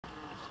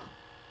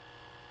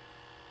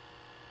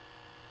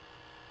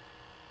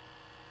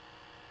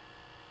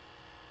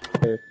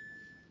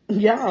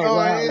Y'all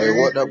wild. Hey,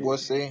 what that boy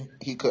say?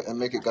 He couldn't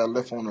make it, got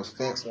left on the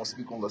fence, won't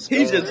speak on the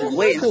He stage. just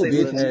waiting to say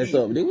bitch little ass G.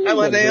 up, nigga. I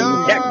was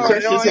That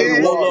crushes Say his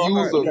one what? little You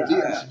was heart, a nigga.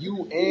 bitch.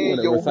 You You and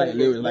wanna your recite homie,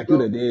 lyrics like you nigga.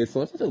 the dead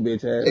son. Shut your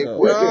bitch ass Hey, up.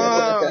 boy, you wanna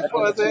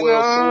be a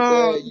 12 so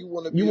bad. You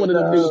wanna You be a one of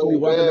them dude niggas who be so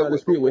walking bad down the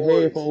with the street with boys.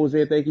 headphones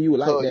in thinking you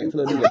like Cause that you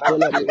until a do nigga not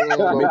pull up fit and in,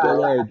 little make your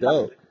bro. ass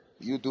dope.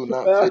 You do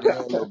not fit in,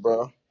 little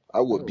bro.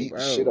 I would Oh, beat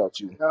the shit bro. out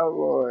you. That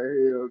boy,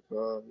 hell,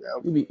 cuz.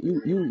 That You boy. be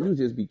you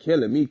just be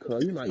killing me,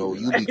 cuz you not No, even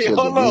you like be Hey, that.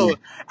 hold killing on. me.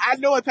 I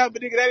know what type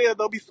of nigga that is.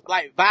 Don't be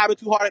like vibing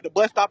too hard at the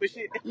bus stop and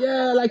shit.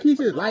 Yeah, like he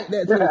just like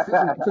that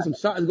till some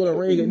shots gonna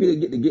ring and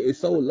nigga get it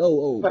so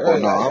low. Oh, Oh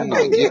no, bro, I'm that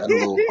not nigga, getting bro.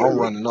 low. I'm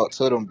running up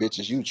to them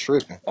bitches. You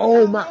tripping?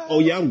 Oh my, oh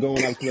yeah, I'm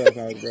going off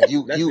Clubhouse, bro.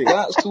 That's You it.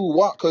 got to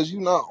walk cause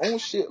you not on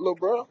shit, little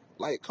bro.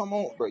 Like, come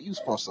on, bro. You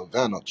from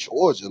Savannah,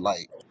 Georgia.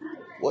 Like,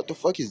 what the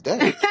fuck is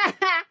that?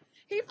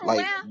 He from Like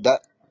where?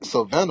 that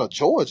Savannah,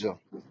 Georgia.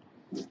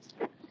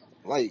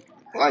 Like,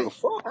 what the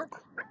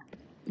fuck?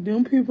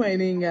 Them people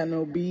ain't even got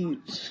no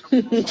beach.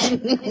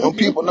 Them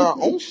people not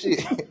on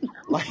shit.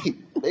 Like,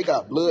 they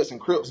got Bloods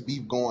and Crips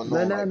beef going Man,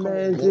 on. that Like, come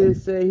on, man man.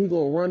 just said he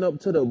gonna run up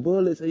to the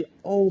bullets. And,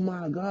 oh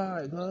my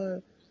God.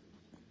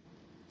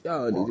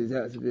 Y'all Walk, niggas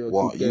Jacksonville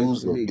too walk, sketchy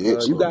use for a me,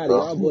 cuz. bitch, You little got it. bro.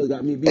 Y'all boys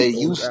got me Hey, beat.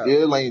 Oh, you God.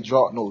 still ain't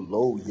dropped no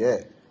low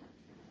yet.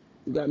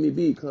 You got me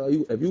beat,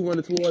 cuz. If you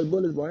running towards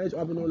bullets, boy, I ain't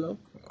dropping no low.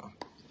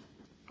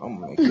 I'm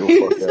gonna make your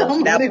fuck So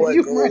ass about That if low. boy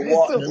you go running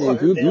walk Yeah,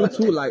 towards you towards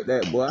too bullets. like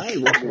that, boy. I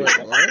ain't gonna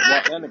front, boy.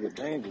 Walk that nigga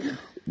dangerous.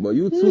 But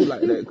you too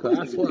like that, cuz.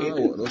 I swear I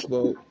don't want no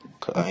smoke.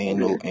 Cause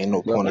ain't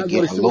no But if point I of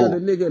go to getting shoot at low. a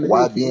nigga and the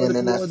Why nigga keep being running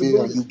in that towards the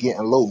field and you bullets,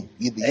 getting low?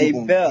 Either Hey, you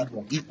Bell.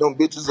 gonna eat them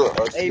bitches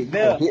or Hey, shit, you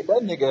gonna Bell. hit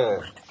that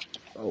nigga ass.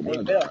 oh Hey,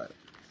 my Bell. God.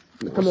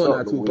 Come What's on up,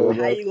 now, the 2-4, Will?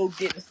 How bro. you gonna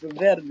get the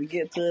Savannah to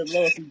get to the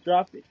lowest and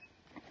drop it?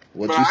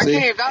 What Bro, you I say?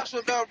 can't vouch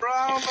for Bell, bro.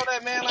 I don't know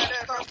that man like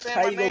that. Stop saying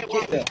How my you gonna name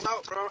while get we there?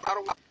 out, bro. I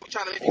don't want you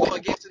trying to make me go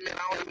against him, man.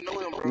 I don't even know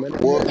him, bro. Man,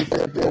 that What? man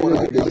said That that what he'll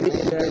I get the be hit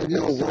saying, ass and he baby.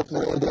 gonna run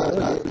towards the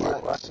bullets.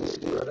 That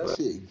shit, bro. That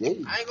shit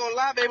gay. I ain't gonna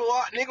lie, baby.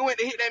 What nigga went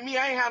to hit that me?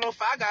 I ain't had no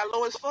fight. I got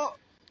low as fuck.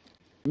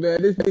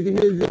 Man, this nigga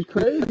here is just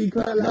crazy,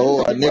 cuz. Like,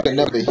 No, a nigga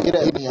never hit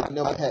at me. I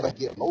never had to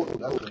get low.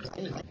 That's what I'm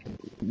saying.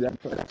 that's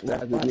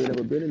because you ain't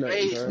never been in nothing,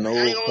 Hey, cuz.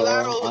 I No, ain't gonna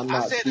lie cuz though. I'm I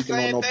not said the speaking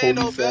on same no thing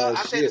though, police Bell.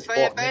 I ass said the shit.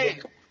 same Fuck, nigga.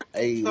 thing.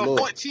 Hey, Some look.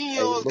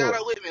 14-year-olds got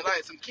up with me,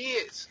 like some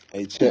kids.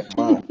 Hey, check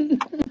my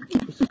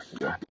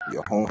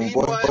your These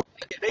homeboy. boys,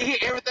 they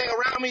hit everything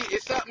around me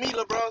except me,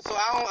 bro. So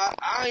I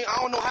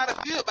don't know how to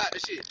feel about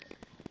this shit.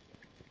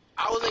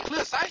 I was in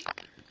clear sight.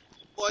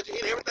 Boy, just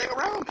hit everything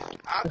around me.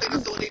 I think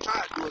that's what they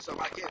tried to do or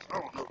something. I guess I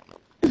don't know.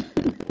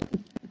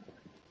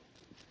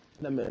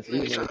 That man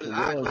said he Nigga running shot his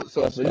eye towards. closed or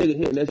So some if a shit. nigga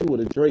hitting at you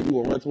with a Drake, you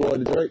gonna run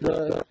towards the Drake,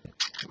 cuz?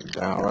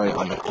 Down Hey, right,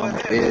 what them boys I'm a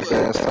had dead to it?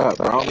 ass shot,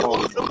 bro. I Hey, don't know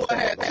what what's them going boys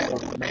had on, to bro.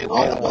 it?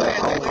 Hey, what them boys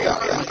had I to don't it?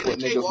 Y'all got know I beef get in the with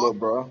niggas, little cakewalk.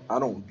 bro. I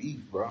don't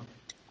beef, bro.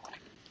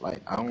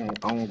 Like I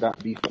don't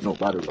got beef with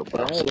nobody, little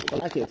Hey, bro. I ain't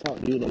gonna, I can't talk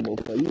to you no more,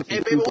 cuz. You Hey,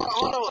 some baby, what? stupid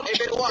Hold shit. on. Hey,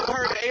 baby, what? I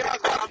heard the AR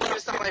going off, making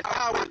it sound like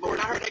fireworks, but when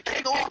I heard that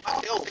K go off, I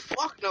said, oh,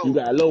 fuck You no.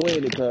 got low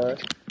in it, cuz.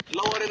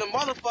 Lower than a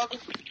motherfucker.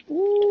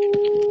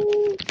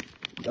 Ooh.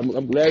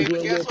 I'm Hey, glad you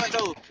but went guess with. what,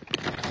 though?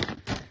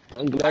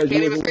 I'm I glad you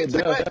can't even wasn't say with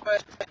too Bell. much,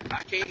 but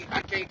I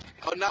can't.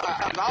 Oh, no,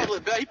 if I was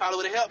with Bell, he probably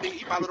would have helped me.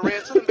 He probably would have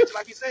ran to them bitches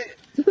like he said.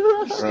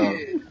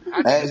 Bro. Shit.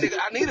 I Ask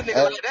need a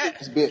nigga like that.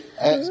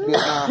 ask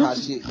Bit now how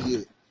shit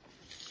get.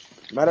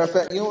 Matter of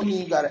fact, you don't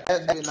even gotta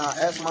ask Bit now.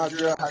 Ask my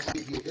girl how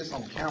shit get. It's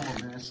on camera,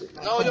 man. Shit,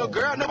 man, No, come your on,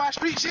 girl man. know my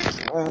street shit.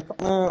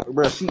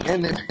 Bro, she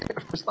in it.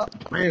 Stop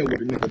playing with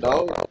the nigga,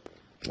 dog.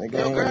 Nigga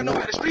Your girl ain't know no.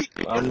 about the street.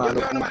 I'm Your not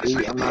a girl know fool about the gaze.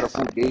 street I'm not a biz.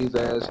 fool gaze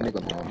ass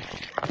nigga, man.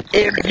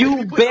 If Hey, you you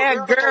ain't put no bad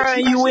girl no more. girl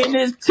Keep and that you shit. in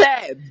this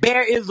chat,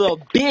 Bear is a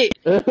bitch.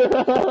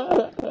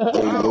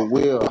 Hey, How? Lil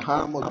Will,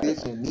 how I'm a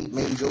bitch and Neat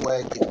made your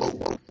ass get low.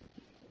 Lil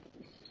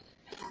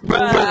Bro,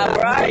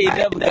 Will. I ain't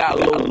never got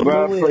low, Lil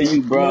bro, for Will.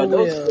 you, bro. Lil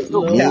Don't Will.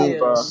 don't Lil cap, Will.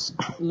 bro. Yes.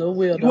 Lil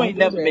Will, You don't ain't do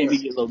never made that. me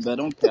get low, bro.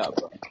 Don't cap,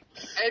 bro.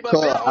 Hey, but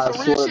Cause Bell, on I some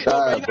real swear to shit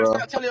though, bro. You God, gotta bro.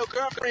 stop telling your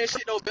girlfriend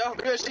shit though, Bell.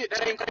 Real shit.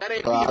 That ain't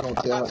Cause me. I don't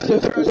tell Stop her telling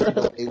your shit for girl real shit.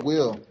 though. Hey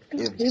Will,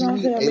 if He Pee don't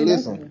Wee, tell me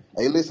nothing.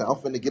 hey listen, I'm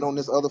finna get on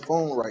this other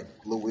phone right,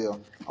 Lil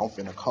Will. I'm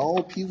finna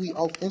call Pee Wee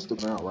off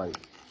Instagram right,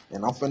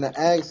 and I'm finna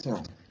ask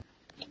him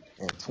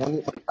in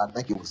 20. I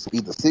think it was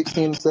either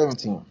 16 or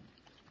 17.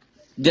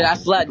 Did I'm I finna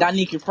slap go.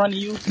 Danique in front of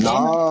you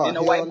and him Nah, and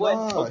the hell white boy?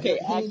 nah. Okay,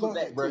 He ask ain't him gonna,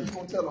 that bro. too. He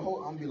gonna tell the whole.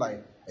 I'm gonna be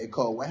like, hey,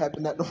 Cole, what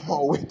happened at the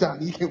mall with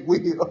Donique and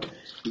Will?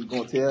 He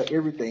gonna tell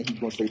everything. He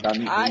gonna say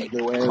Donique I made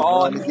your ass call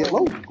run to get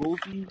low. him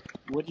goofy.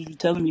 What did you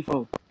telling me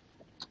for?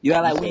 You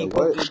act You like we said ain't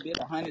go over what? this bit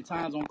 100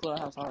 times on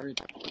Clubhouse already.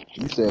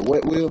 You said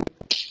what, Will?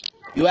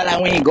 You act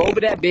like we ain't go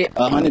over that bit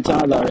 100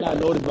 times This what already. I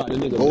noticed about the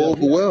nigga Go Bell.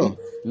 over well.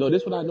 No,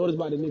 this what I noticed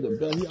about the nigga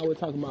Bell. He always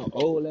talking about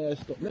old ass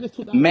stuff. Man, it's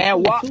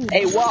Man, walk, 2022,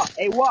 hey, man. walk,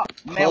 hey, walk,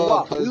 man,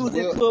 walk. We Cause was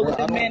Will, into it bro, with I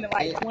this don't, man in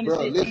like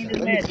bro. 2016. Listen,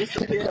 This man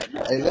disappeared,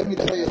 man. hey, let me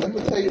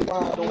tell you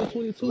why I don't.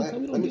 2022, cause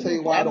we Let don't me get tell no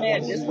you why I That fucking don't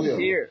want man to see old ass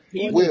Will. nigga. disappeared.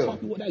 Old He, nigga Will,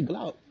 talking with that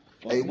Glock.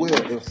 hey, Fuck,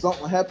 Will. nigga. If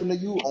something happened to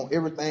you on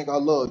everything I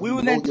love, we you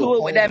was know your into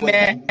it with that homeboy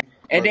man, got me,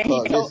 and bro. then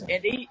he Cause told, listen,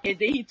 and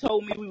then he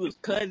told me we was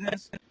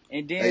cousins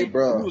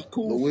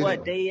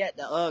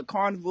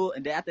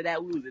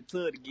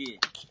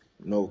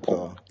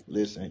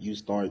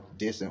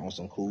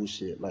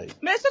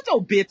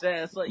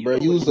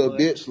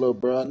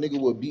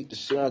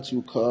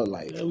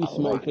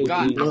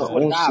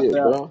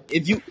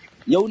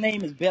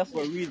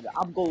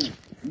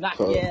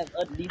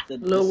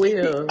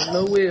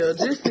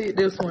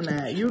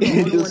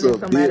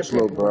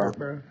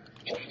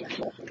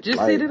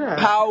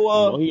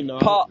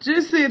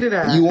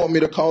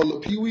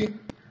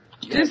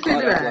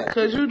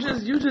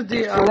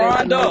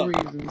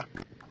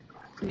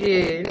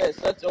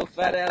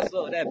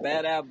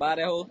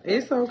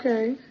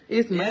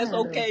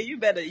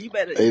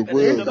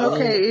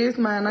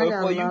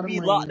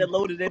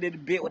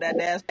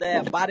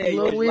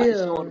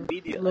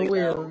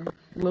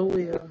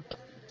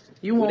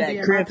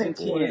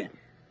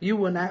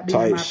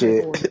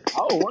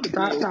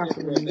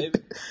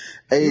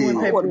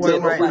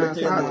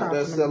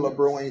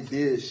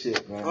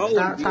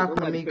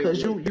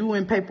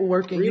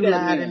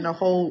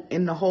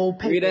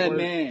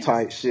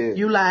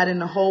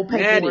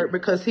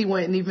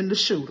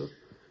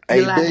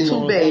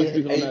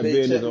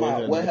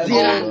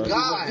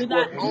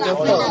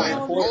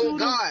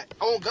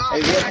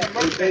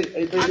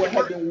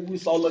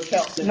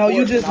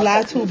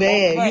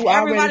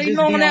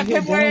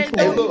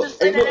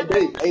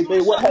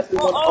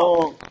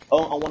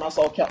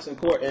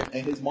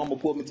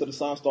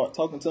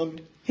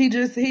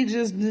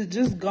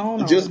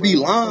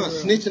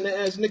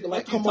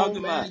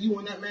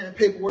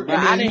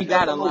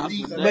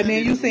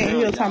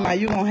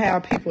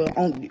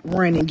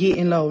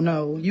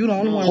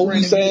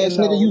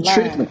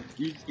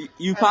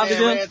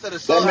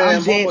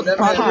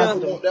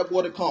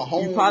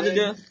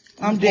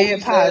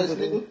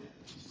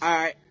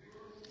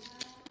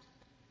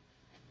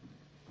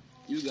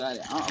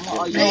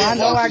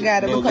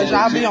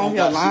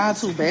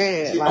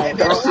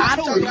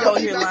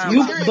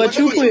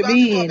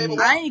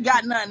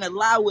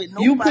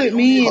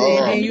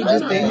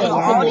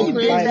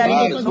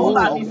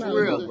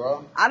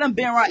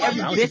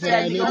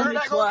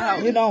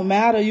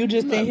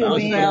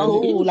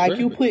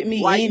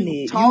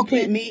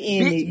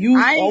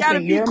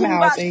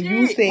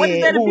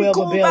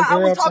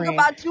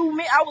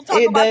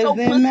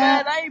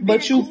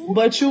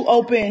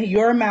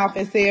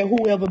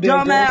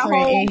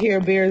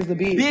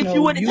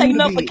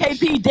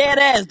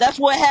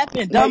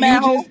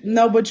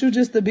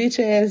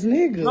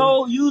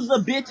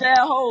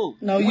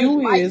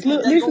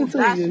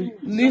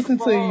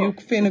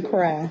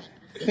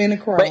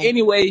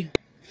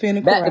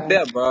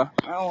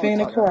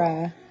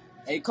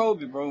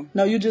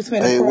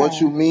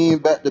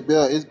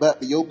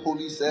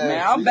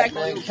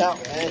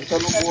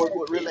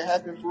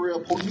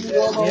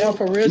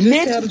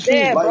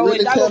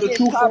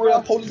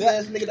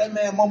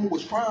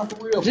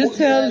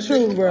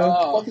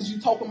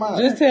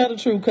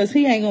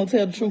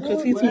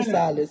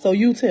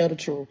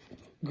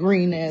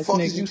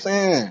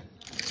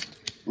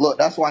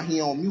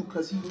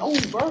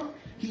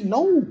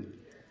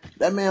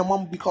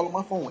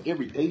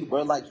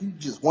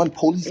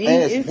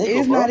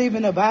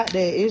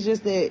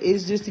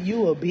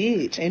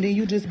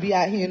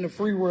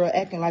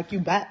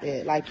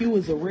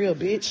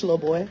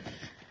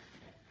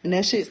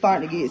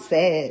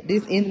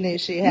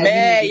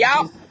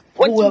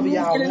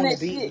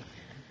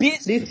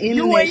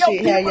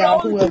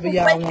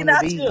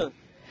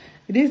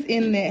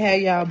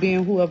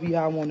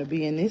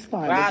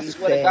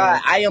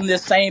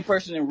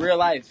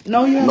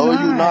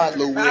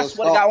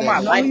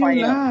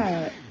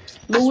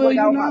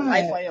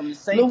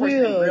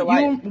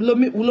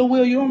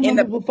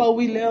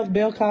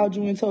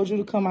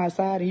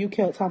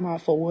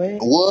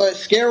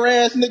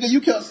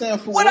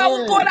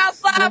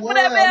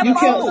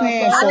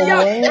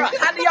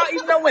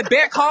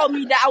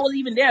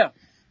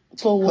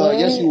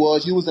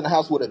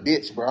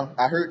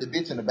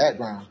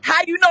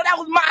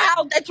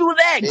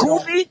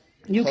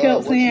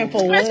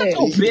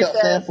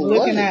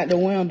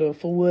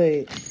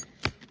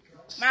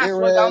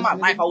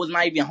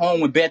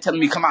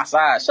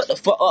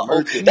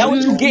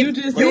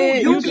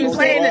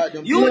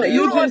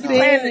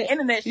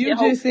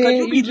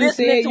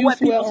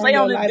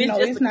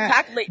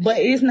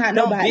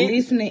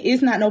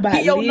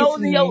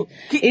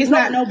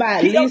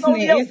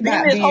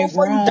being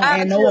before you grown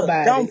die and out know here.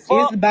 about Dumb it.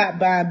 It's fuck. about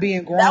by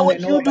being That grown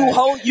and what know you do, about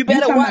it. hoe. You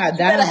You better talking watch. about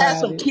You better die have about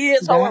some it.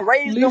 kids, hoe, Die. and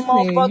raise them Listen,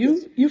 motherfuckers.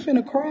 you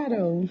finna cry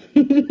though.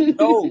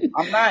 No,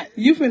 I'm not.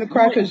 You finna You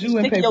cry would cause be you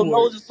in sticking your paperwork.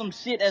 nose in some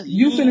shit that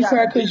You you ain't finna got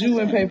cry no cause you business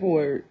in in.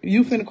 paperwork.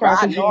 You finna Bro, cry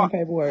I cause you know. in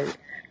paperwork.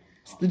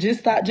 So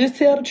just stop. Just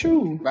tell the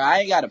truth. Bro, I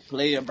ain't got to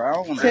play it, bro. I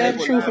don't want to I Tell play ain't the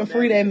with gonna you, truth lie, bro. and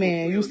free man. This that shit gonna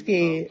man. You kill me,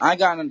 bro. scared. I ain't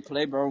got nothing to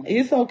play, bro.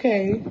 It's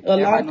okay. A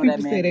lot Everybody of know that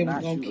people man said they was cannot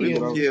gonna shoot, We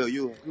kill gonna bro. me. kill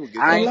you. We gonna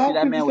get A I your ain't ass. see lot of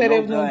that people man with said they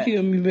no was gonna gun.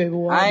 kill me, baby.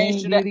 Why they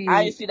ain't get it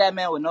I ain't yet. see that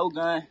man with no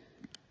gun.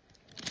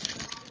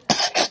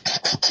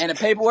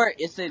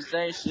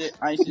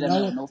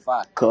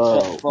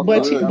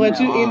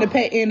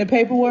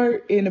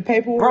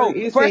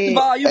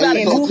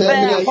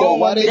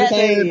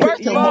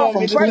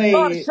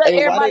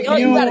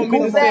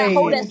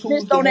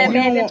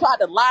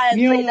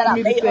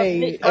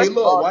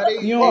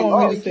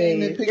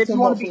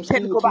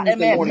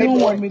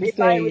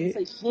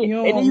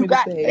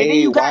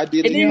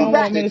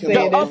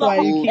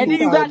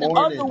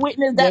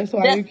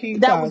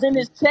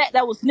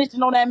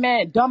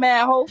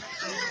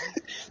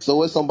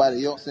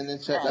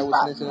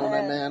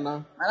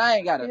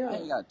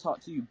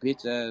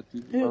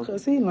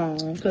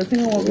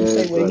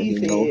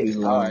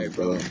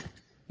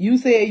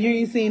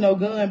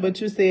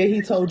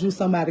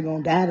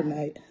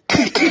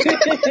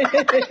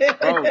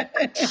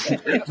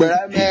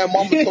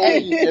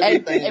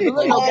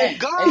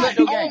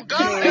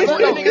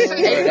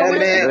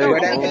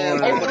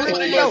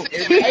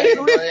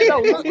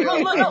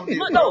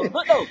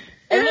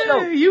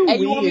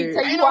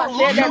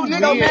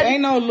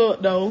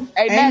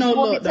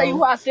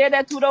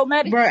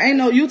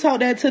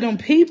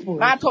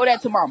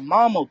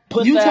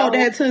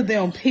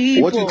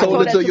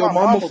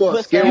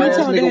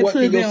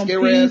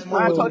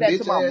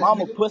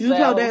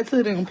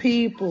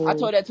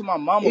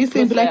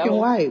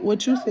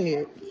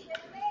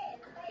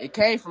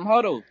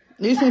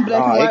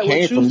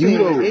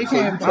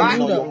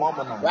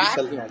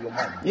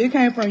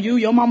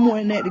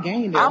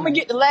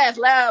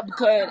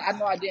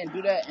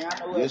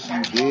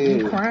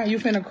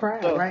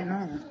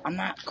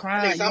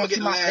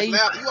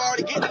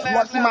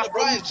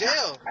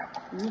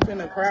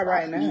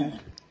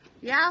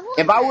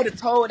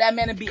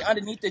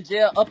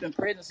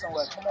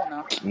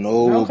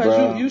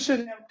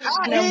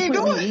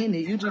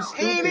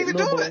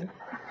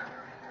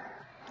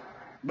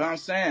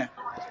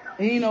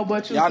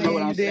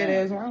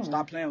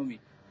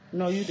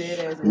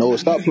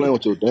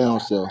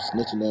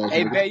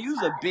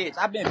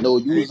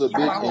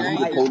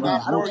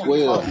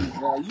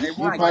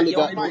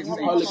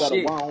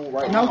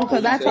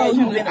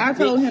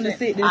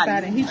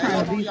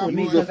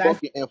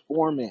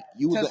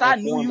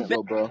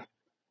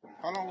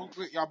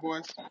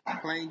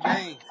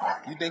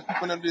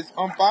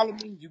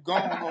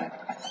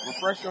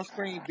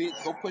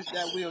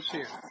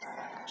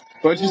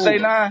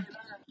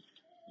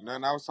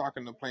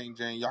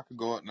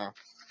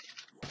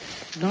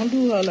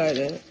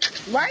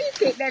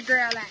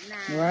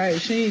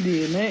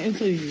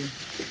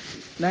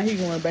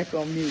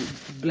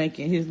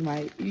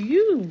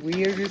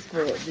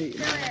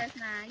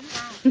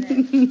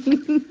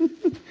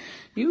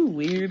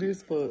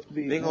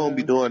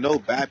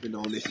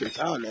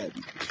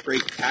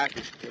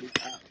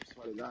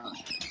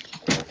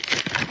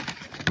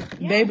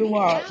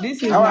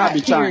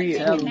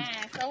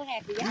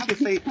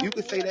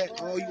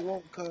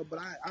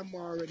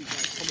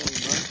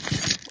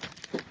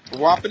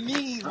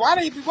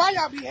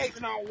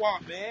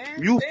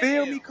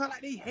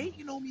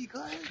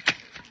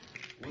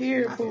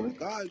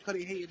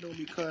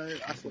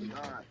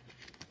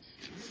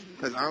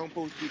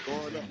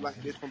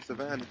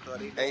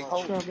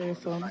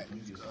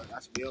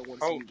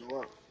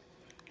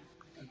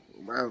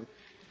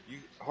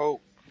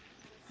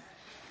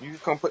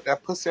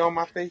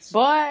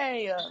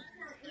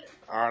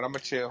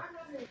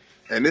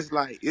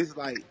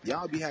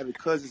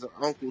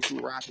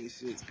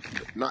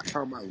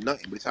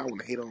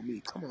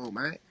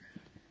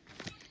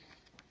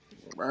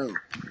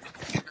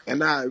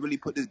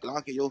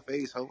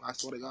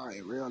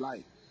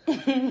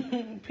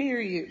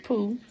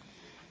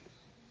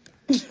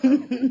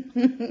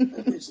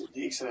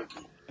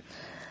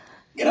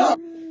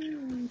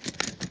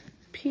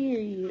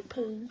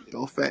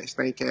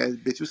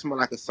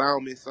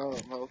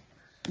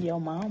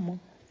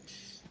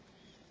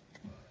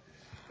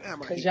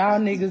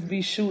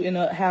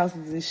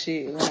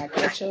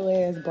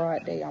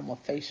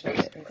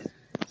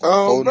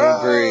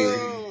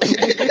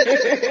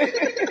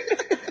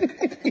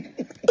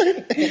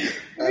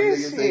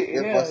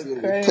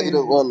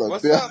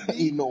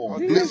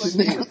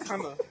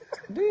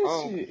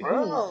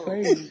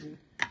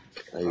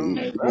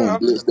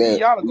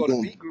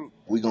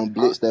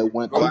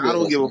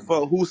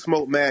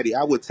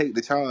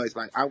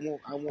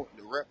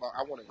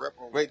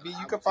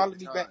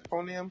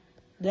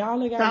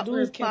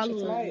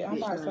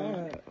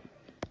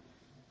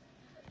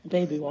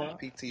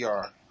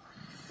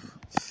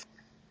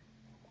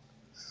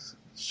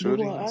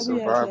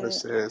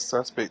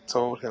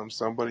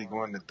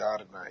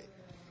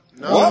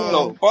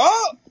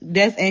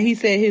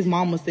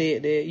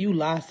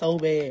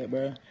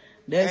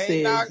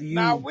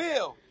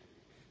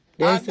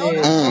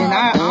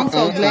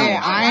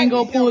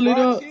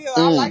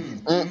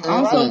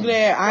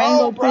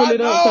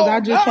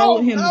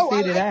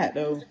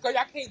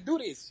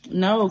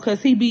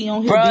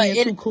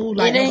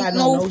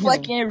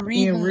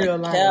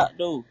 life. cap,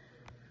 though.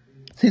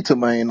 He told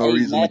me ain't no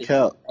reason to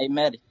cap. Hey,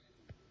 Maddie.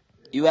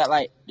 You act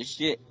like the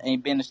shit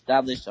ain't been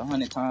established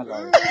 100 times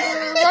already.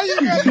 Why you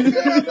gotta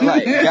tell them?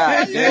 Like,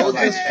 Why you goddamn, Bro, gotta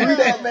like, just free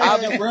that tell?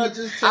 man, bro.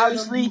 Just tell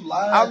them you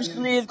lied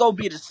obviously, and it's gonna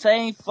be the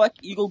same fuck.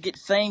 You gonna get the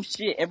same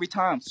shit every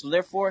time. So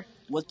therefore,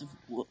 what's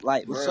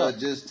bro, up?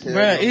 just tell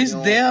Bruh, them you it's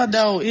don't. there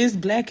though. It's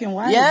black and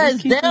white. Yeah, Just it's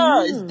keep it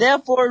there. It's real. there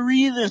for a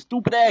reason.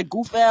 Stupid ass,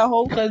 goof ass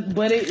hoe.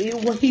 But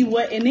he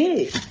wasn't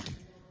it.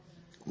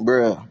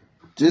 Bro,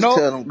 just No,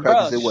 tell them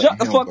crackers bruh, it shut wasn't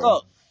the him, fuck bro.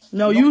 up.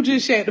 No, No, you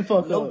just shut the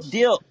fuck no up.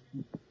 deal.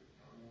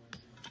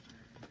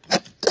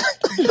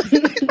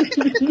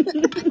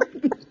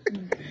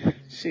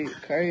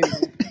 Shit,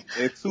 crazy.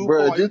 And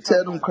Bro, Tupac, you just talking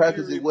tell them about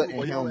crackers it serious wasn't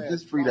Tupac, your him. ass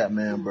Just free that sloppy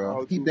man, too, bro.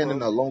 dog, He been in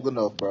Tupac. there long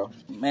enough, bro.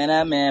 Man,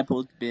 that man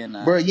supposed to be in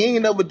there. Bro, you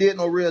ain't never did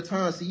no real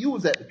time. See, you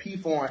was at the P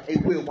forum. Hey,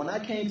 Will, when I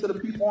came to the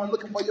P forum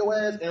looking for your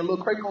ass and Lil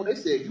Craco, they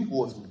said you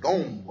boys was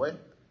gone, boy.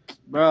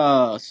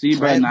 Bruh, see, I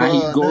bruh, ain't now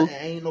he bro go. nothing.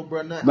 Ain't no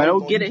bro nothing. I But was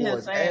don't on get you it here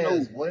boys' saying ass,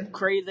 no boy.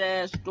 crazy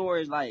ass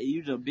stories like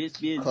you just bitch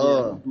be in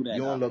jail. Cuz, Don't do that,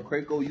 you and dog. Lil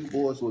Craco, you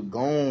boys was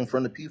gone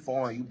from the P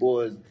forum. You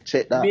boys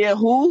checked out. Being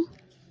who?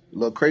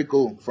 Lil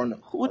Craco from the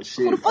Who the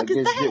shit. I fuck is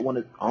guess get that? one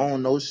of I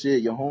don't know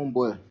shit. Your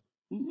homeboy.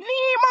 Me and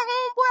my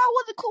homeboy, I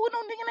wasn't cool with no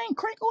nigga named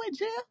Craco in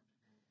jail.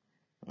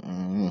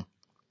 Mm,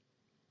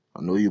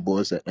 I know you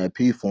boys at that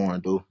P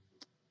forum though.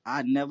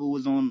 I never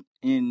was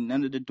in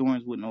none of the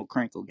dorms with no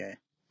Craco gang.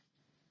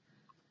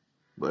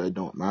 But it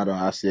don't matter.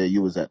 I said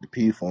you was at the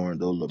P forum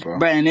though, lil'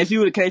 bro. Bruh, and if you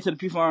would have came to the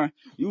P farm,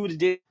 you would have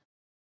did.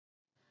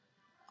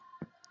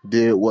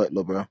 Did what,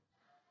 lil' bro?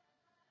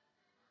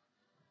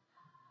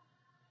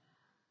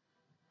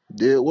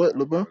 Did what, That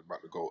lil' bro? boy's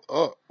about to go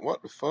up.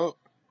 What the fuck?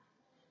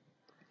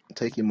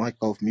 Take your mic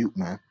off mute,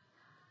 man.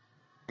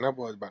 That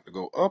boy's about to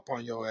go up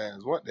on your ass.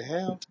 What the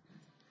hell?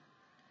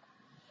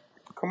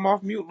 Come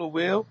off mute, Lil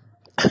Will.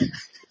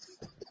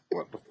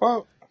 What the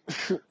fuck?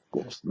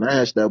 Gonna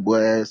smash that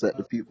boy ass at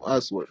the people. I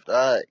swear to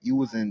God, you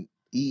was in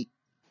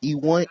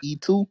E1,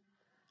 E2.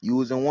 You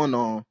was in one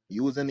on.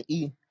 You was in the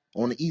E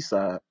on the east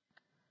side.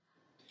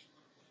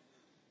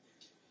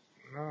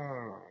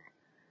 No.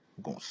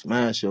 Gonna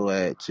smash your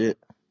ass, shit.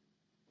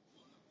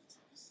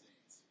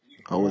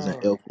 I was in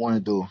No.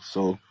 F1 though,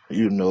 so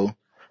you know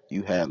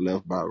you had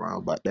left by around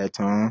about that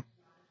time.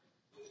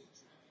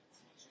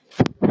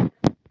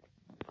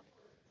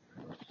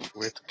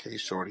 Where's the K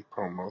Shorty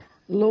promo?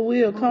 Lil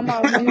Will, come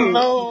off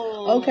mute.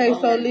 Okay,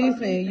 so No.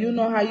 listen, you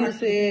know how you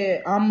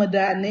said I'ma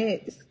die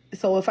next.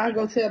 So if I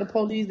go tell the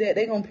police that,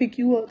 they gonna pick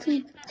you up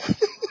too.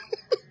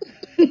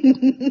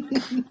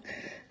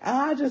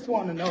 I just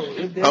want to know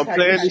if that's I'm how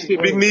this playing this shit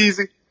shit, Big work.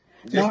 Neezy.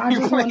 No, I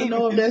You just want to playing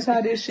know if this that's shit.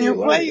 how this You shit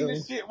work playing though.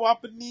 this shit,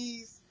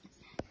 Wapanese.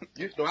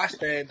 You know I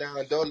stand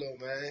down dolo,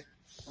 man.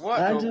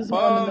 What I the just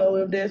want to fuck? know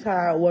if that's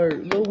how it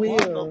work. Lil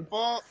What the Will,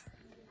 fuck?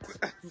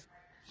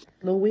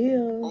 Lil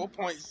Will.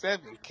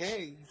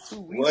 4.7K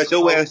 2 weeks Well,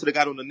 your ago. ass should have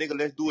got on the nigga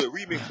Let's Do It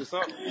remix or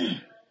something.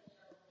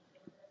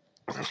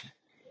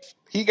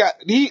 He got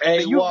he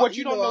Hey, you Walt, what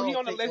you you don't know I know he don't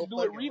on the take Let's no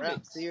Do It fucking rap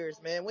remix.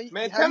 serious, man.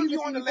 Man, Have tell you him even you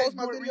on seen the me Let's post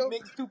my Do It video?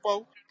 remix too,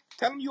 po.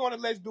 Tell him you on the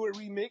Let's Do It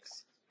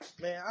remix.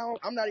 Man,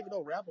 I'm not even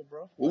no rapper,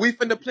 bro. Well, we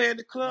finna play in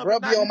the club Bro,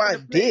 be tonight. on my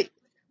dick.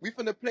 We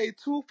finna play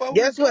 2, 4, and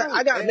Guess what? dro.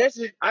 And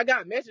I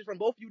got message from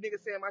both you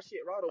niggas saying my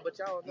shit raw though, but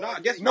y'all know I'm nah,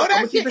 straight. guess No, what? I'm that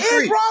gonna keep shit it is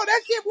street. wrong.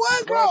 That shit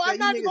was Bro, I'm wrong. I'm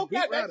saying you not even niggas gonna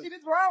dick cap. That riders. shit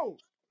is wrong.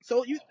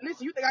 So you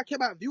listen, you think I care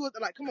about viewers?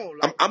 Like, come on,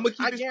 I'm, like I'm gonna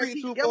I keep it street,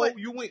 guarantee. 2, Get what? 4.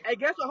 You win. Hey,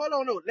 guess what? Hold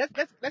on, no. Let's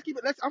keep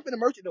it. I'm finna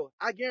merch it though.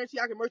 I guarantee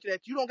I can merch it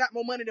that you don't got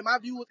more money than my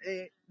viewers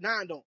and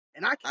nine don't.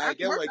 And All I right,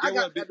 can merch. I get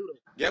got what, what I bitch. do though.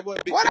 Get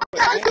what, bitch. What Get I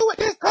what? gotta do with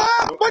this club?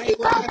 I What you ain't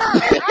gonna talking lie to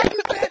about? you. I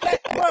just said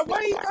that, bro.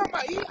 What are you talking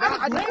about?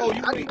 I Nah, just read 2-4, it.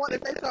 you I win. just want to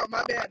say something.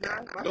 My bad,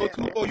 nah. My No, bad,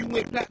 man. 2-4, you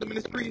went platinum in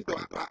the streets though.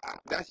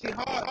 That shit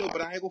hard though,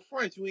 but I ain't gonna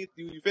front.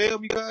 You feel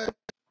me, cuz?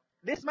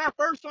 This my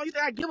first song. You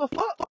think I give a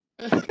fuck?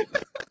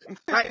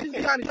 Like, just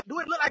be honest. Do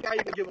it look like I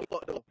even give a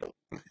fuck though?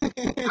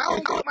 I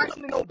don't put my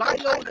shit in no bio,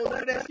 no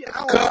none of that shit. I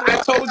don't Cuz do I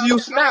no told TikTok you you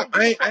shit. I snap. don't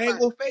give a fuck I ain't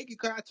about it. gonna fake it,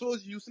 cuz I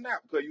told you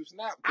snap. Cuz you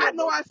snap, I cuz,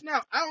 know bro. I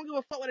snap. I don't give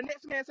a fuck what the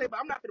next man say, but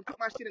I'm not gonna put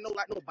my shit in no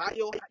like no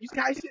bio. You see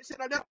how I shit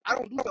like that? I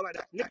don't do stuff like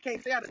that. Nigga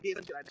can't say I done did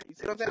some shit like that. You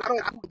see what I'm saying? I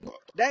don't do.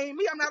 That ain't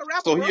me. I'm not a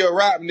rapper, So bro. he a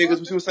rap You know what niggas.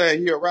 I'm What you saying?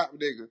 saying? He a rap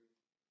nigga.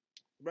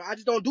 Bro, I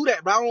just don't do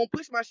that, bro. I don't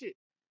push my shit.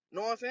 You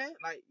know what I'm saying?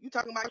 Like you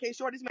talking about K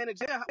Short, this man in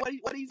jail. What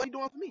he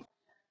doing for me?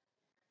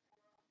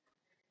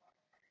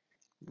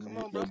 Come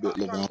on, bro. That bit, Stop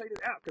little trying to man. play this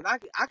out. Cause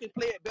I can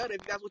play it better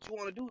if that's what you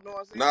want to do. You know what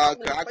I'm saying? I Nah,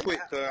 don't cuz even I play the quit,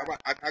 app cuz. like that.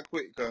 I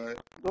quit, cuz.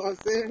 You know what I'm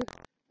saying?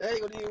 That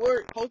ain't gonna even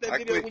work. Post that I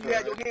video quit, when you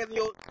had cuz.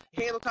 your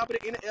hands on top of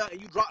the in the air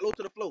and you drop low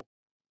to the floor.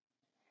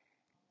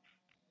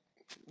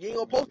 You ain't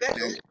gonna post that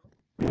though.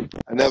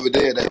 I never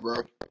did that,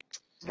 bro.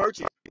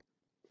 Merch it.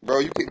 Bro,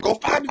 you can go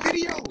find the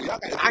video. Y'all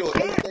got the I video on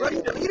can't, bro. everything,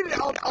 You bro. deleted it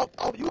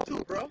off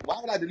YouTube, bro. Why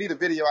would I delete a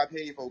video I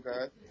paid for,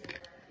 cuz?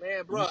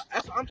 Man, bro,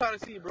 that's what I'm trying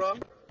to see, bro.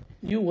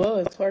 You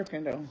was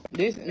twerking though.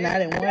 This Man,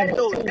 not in one Maddie but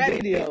though, two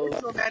Maddie, videos.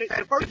 listen to Maddie.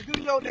 The first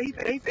video that he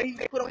said he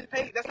put on his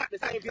page, that's not the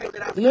same video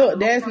that I Look,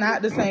 was on that's front with.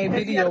 not the same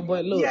Cause video,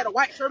 but he had look, a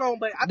white shirt on,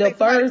 but I the think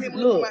somebody first came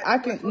up to him look, about I he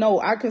can wasn't no,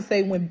 twerking. I can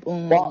say when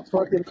Box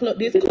working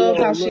this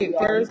video clubhouse look shit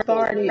like first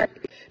started.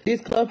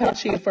 This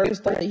clubhouse shit first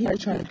started. He was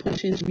trying to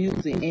push his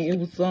music, and it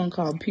was a song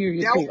called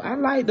 "Period" That, too. I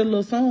like the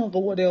little song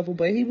or whatever,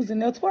 but he was in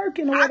there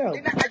twerking or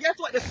whatever. I guess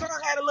what the song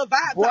had a little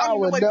vibe. boy. So I don't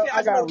even know what he said. I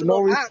I just know it got was a no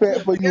little vibe to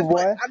respect it. for But you, guess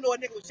what? boy. I know a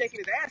nigga was shaking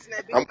his ass in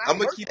that bitch, I'm, and I I'm ain't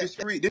gonna heard keep it that.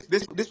 street.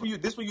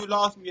 This where you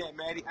lost me at,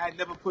 Maddie. I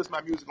never push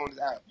my music on this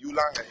app. You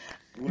lying.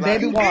 You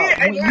Baby lying. You did. Walk,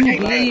 Hey, when you You hey,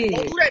 lying.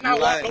 don't did. do that You now,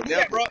 Walk. lying. Don't do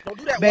that, Never. bro. Don't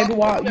do that, Baby Walk.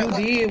 Don't do Walk, that, you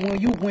Walk. did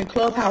when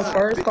Clubhouse Cuz,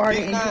 first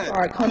started big and you nine.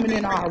 started You coming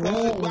in think our because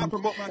do I room.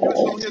 promote my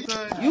music on here,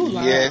 cuz? You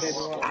lying, Baby Yes.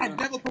 Walk. I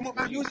never promote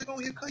my music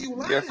on here, cuz you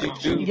Yes, you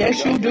lying. do.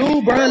 Yes, you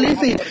do, bro. Bro,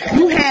 I Listen, swear to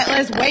you God. had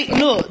us waiting.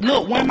 Look,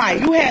 one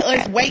mic. You had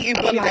us waiting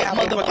I for don't even like have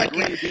no fucking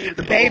green bean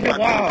to motherfucking promote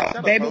my music.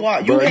 Shut up, Baby hoe.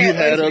 Walk. You Bro, you had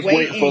had us us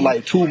waiting for waiting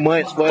like 2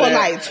 months for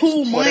like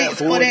two for that months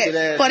bullshit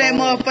ass for that song.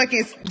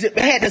 motherfucking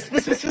had to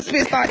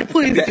spit start the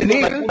pussy, That Bitch, you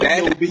look like nigga. Fulio,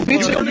 that's bitch.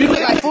 Bitch, because you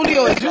look like that's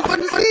Fulio. because Is you y'all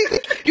from the city?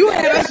 You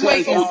had that's us because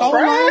waiting So y'all so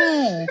trash?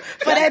 long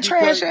for that's that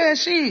trash because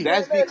ass shit.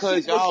 that's Man, that because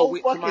shit was y'all so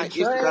went to my fucking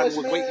Instagram and trash,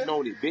 was waiting man.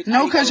 on it, bitch.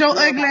 I No, ain't got cause on your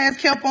ugly Clubhouse. ass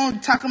kept on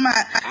talking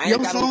about I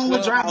ain't your got on song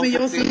was dropping, Clubhouse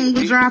your until song you,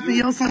 was bitch. dropping,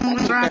 your song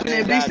was You fat dropping.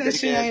 ass That bitch, that diabetic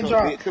shit ass ain't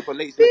up, bitch. dropped.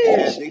 Triple H looking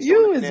ass, Bitch, bitch. So you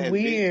looking is ass,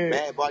 bitch. weird.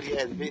 Bad body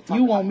ass, bitch.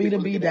 You Talking want about me to people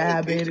be looking ass,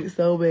 bitch. diabetic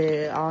so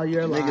bad all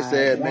your Nigga life.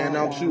 said, man, Wah,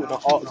 I'm wah. shooting an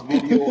ox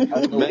video.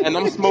 I know Man,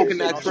 I'm niggas dead smoking shit.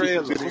 that I'm shooting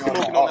a trailer. I'm video on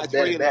the smoking on ox that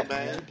back to trailer, back,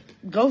 man. man.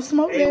 Go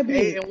smoke Hey, that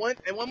bitch.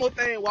 and one more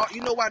thing, Walk.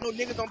 You know why no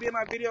niggas don't be in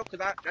my video? Cause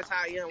that's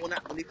how I am when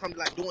it comes to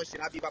like doing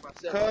shit. I be by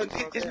myself. Cause You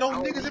know what I'm it's saying? no I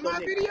don't niggas need in no my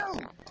niggas.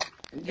 video.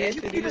 And Yes,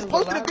 it you just is a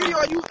posted a lot video. of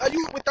Are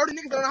you with 30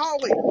 niggas in the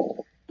hallway?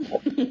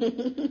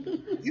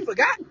 You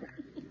forgot?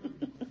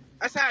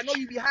 That's how I know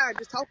you be high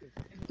just talking.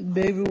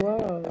 baby.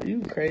 Wow,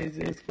 you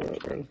crazy as fuck,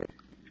 bro.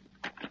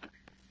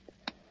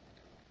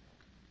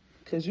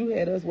 Cause you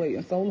had us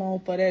waiting so long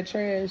for that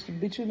trash.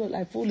 Bitch, you look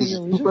like Is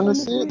Fulio. Is you you finna from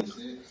the see city?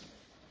 it?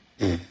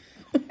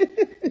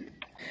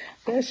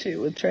 That shit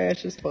was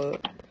trash as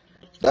fuck.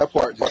 That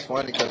part just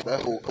funny because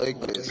that whole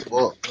ugly as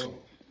fuck.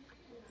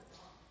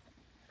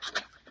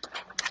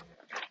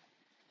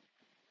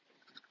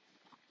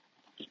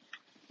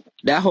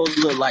 That whole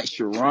look like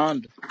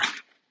Sharonda.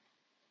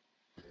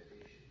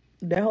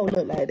 That whole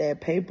look like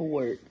that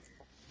paperwork.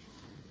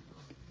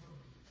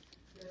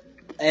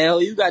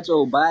 Hell, you got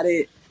your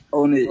body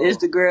on the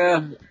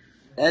Instagram.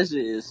 That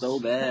shit is so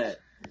bad.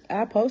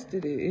 I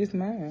posted it. It's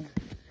mine.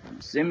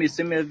 Send me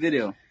a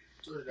video.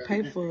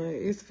 Pay for it.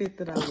 It's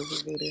 $50 a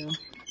video.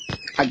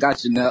 I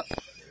got you now.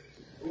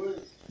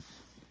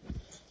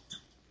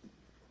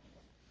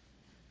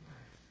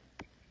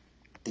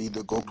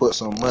 Either go put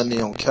some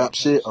money on cap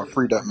shit or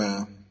free that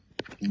man.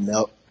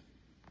 Nope.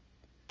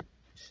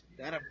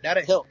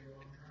 That'll help.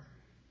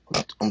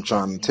 I'm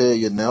trying to tell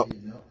you now.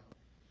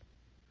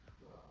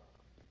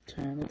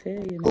 Trying to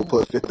tell you Go now.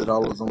 put $50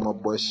 on my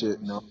boy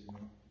shit now.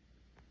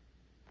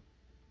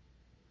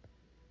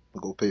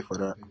 Go pay for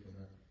that.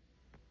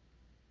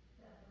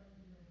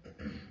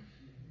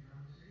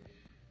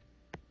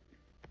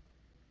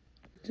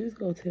 Just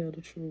go tell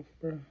the truth,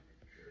 bro.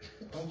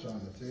 I'm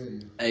trying to tell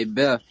you. Hey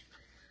Beth,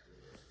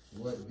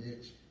 What,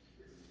 bitch?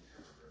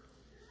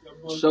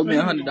 show me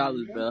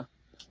 $100, Beth.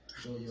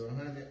 Show you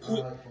 100?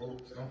 Alright,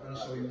 folks. I'm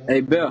finna show you more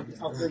Hey than Beth. 100,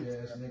 broke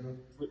ass nigga.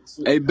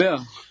 Hey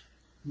Beth.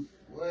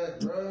 What,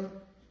 bro?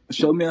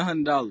 Show me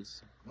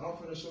 $100. I'm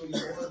finna show you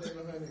more than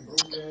 100,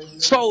 broke ass nigga.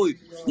 So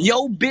PTR.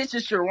 yo bitch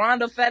is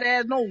Sharonda fat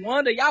ass. No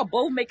wonder y'all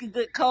both make a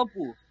good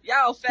couple.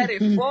 Y'all fat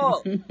as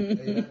fuck.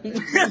 Hey,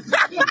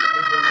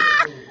 hey, bro, look,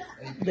 though.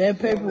 Hey, That PTR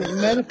paper. that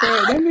Matter shit. of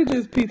fact, let me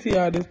just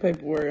PTR this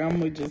paperwork. I'm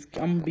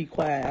gonna be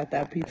quiet after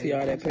I Hey,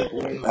 PTR that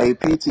paperwork. hey,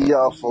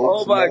 PTR,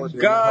 Oh folks. my More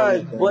than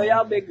gosh, 100, boy, gang.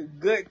 y'all make a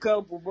good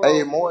couple,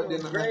 Hey, bro. more Oh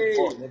than 100, great.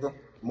 fuck, nigga.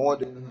 More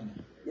than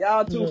 100.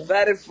 Y'all too Look,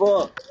 fat as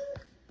fuck.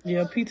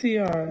 yeah,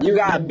 PTR. You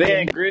got Lil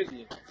Will. Ben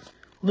Grizzly.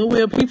 Lil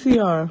Will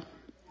PTR.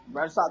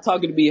 Bro, stop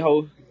talking to me,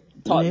 ho.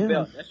 Talk to Yeah.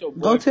 Belt. That's your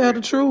Go tell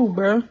the boyfriend. truth,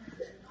 bro.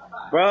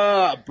 Bro,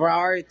 I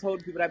already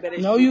told people that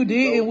better No, shoot you me,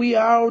 bro. didn't. We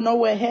all know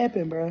what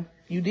happened, bro.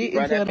 You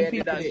didn't Bro, tell that them man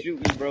did people not that. shoot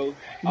me, bro.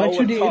 I But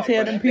you would didn't talk,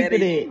 tell bro. them That man people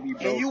ain't that. shoot me,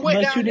 And bro. you went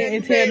But you down there and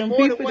didn't you tell made them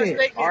more than people one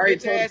that. I statement, already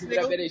bitch told the ass people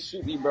that nigga. man ain't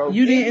shoot me, bro.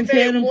 You And you didn't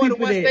tell made them more than people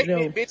one that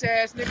though. statement, bitch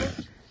ass nigga.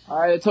 I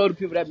already told the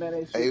people that man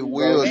ain't shoot Hey, me,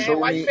 bro. Will, And show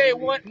why you me. say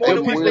more Hey,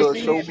 than Them one people Will,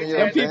 statement see show then, me bitch a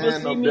them ass nigga? people band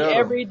see or me better.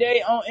 every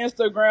day on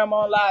Instagram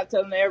on live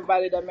telling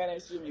everybody that man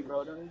ain't shoot me,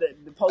 bro.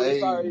 The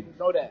police Hey, already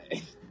know that.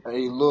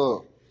 hey,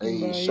 look.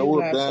 Hey, Bro, you show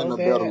a lie band so or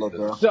better, bad. little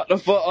bro. Shut the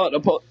fuck up.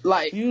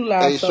 Like, You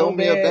lie Hey, show so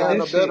me a bad.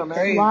 band This or better, shit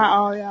man. Why crazy.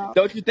 all y'all?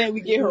 don't you think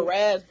we get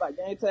harassed by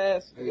gang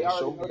tags? They Hey,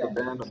 show already me know a that.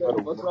 band or Shut the better,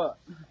 fuck Will.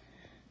 up.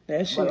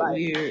 That But shit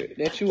like, weird.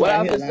 That you what out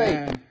I was here gonna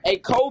say, lying. hey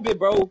Kobe,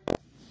 bro,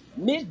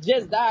 Mitch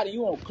just died and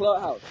you on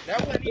Clubhouse.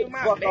 That wasn't Get even the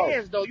my fuck off.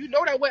 man's though. You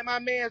know that wasn't my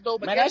man's though.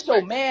 But Man, guess that's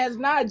your what? man's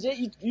not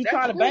Jay. You That's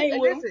trying to cool. bang Hey,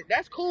 with him? listen,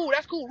 that's cool.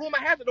 That's cool. Rumor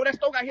has it though that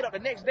store got hit up the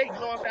next day. You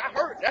know what I'm saying? I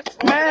heard. That's as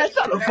far as Man, that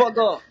shut shit the matter. fuck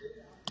up.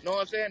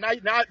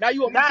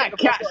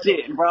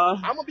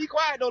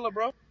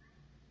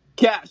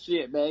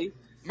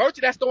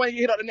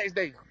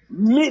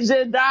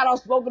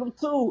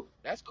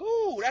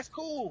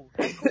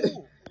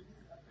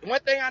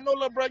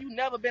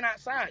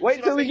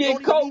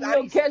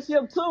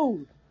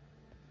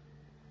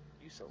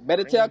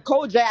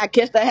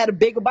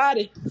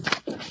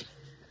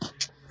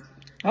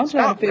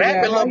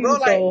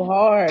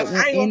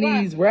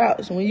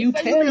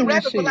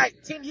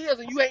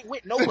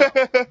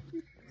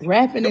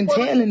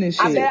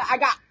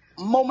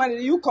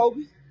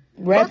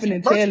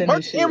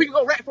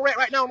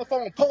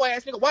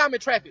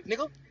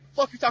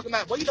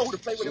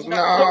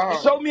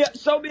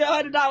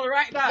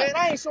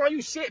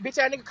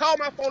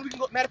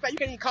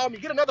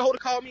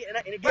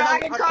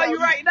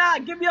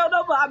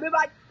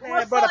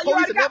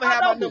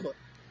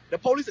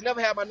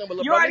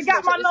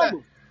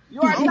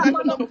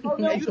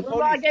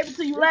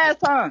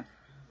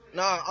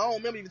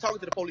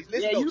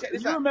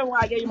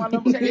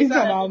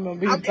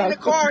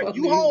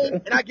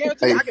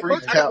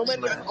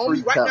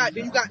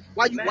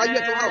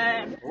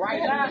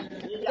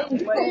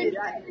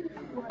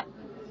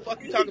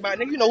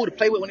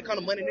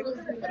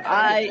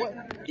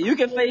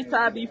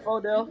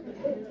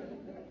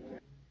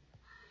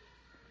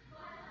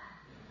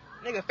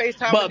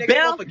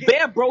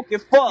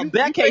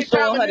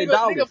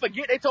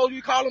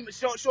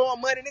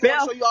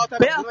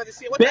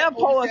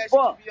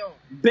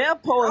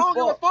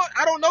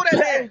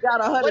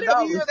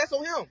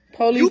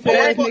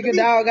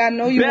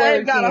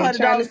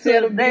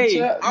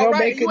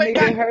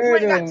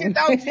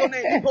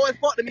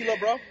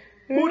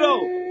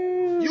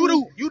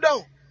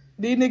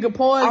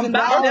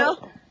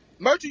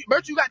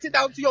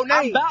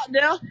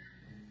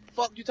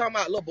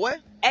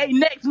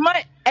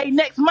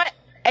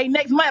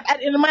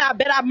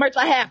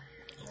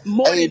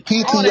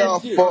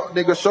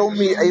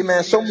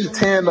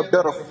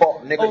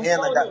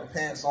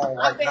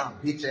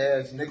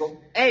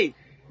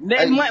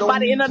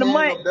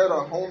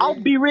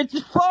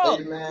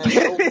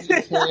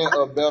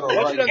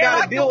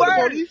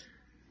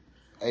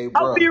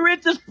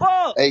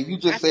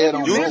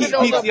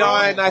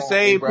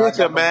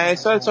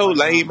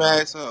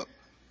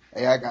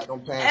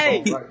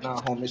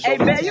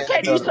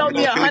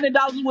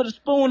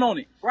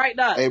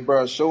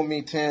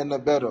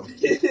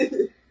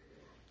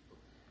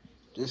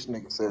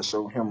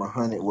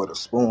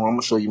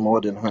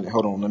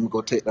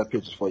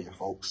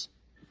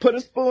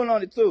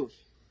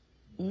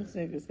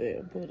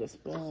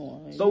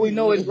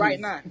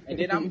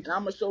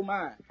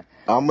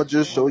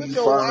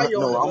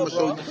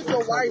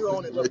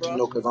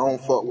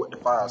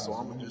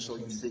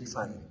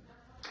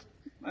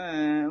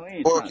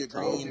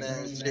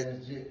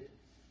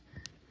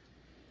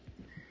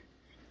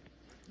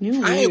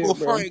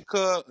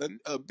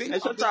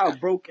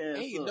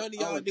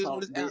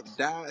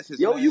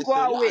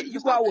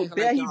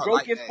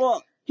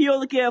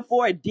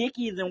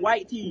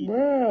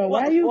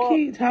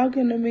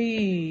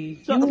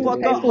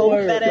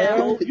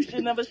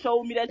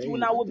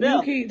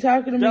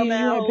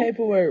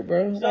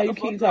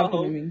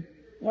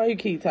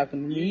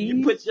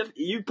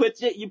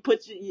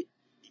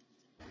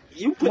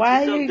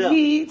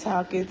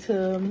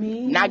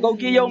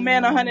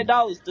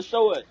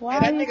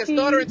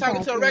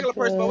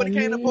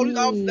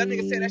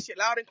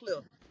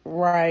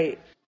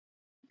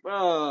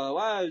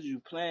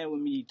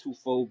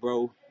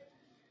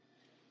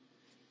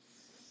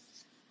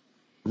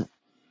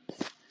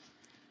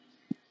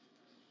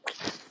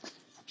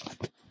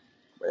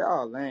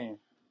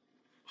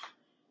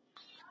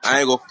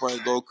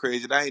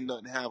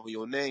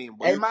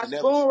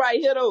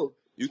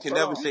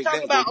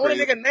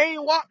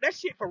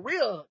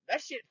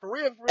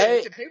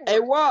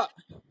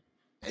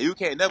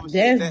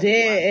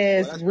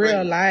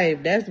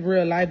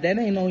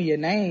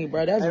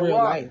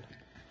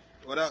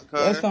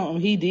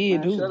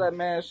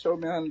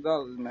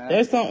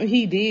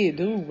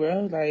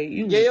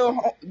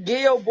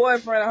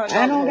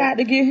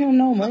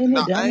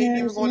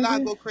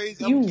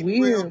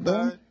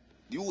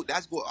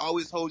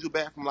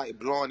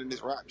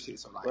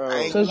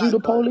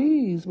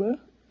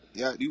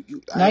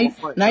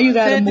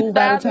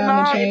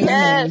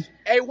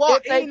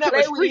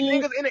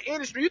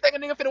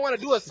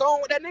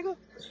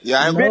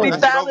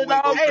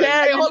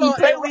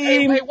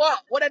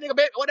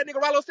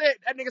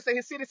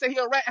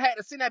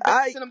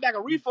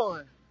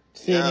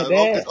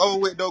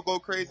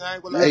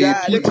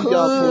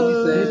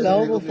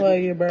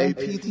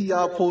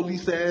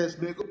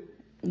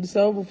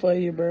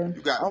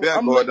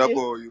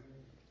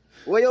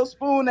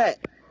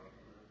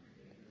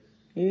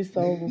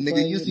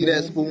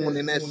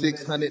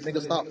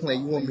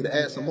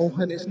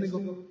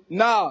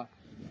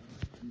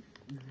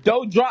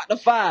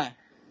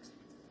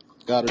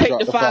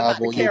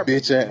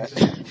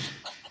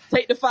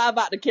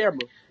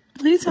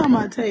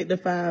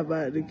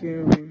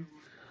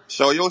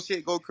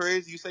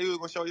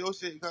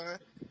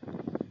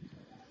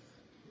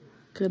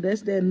 Cause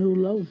that's that new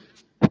low.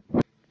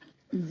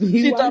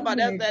 She Why talking you about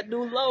that's being, that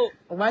new low.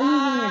 why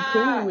you being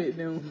cool with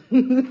them?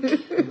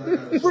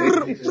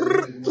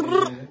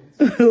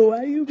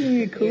 Why you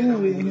being cool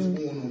with him?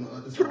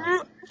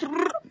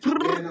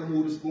 And I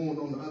moved the spoon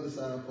on the other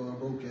side for a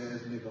broke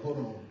ass nigga. Hold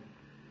on.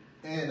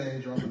 And I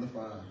ain't dropping the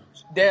five.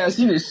 Damn,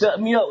 she just shut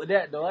me up with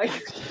that though.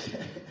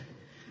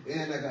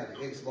 And I got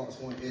the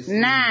Xbox One SE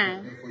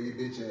Nah. for your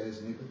bitch ass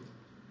nigga.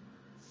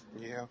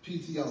 Yeah.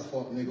 PTR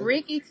fuck nigga.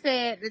 Ricky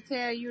said to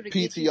tell you to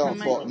get you PTR some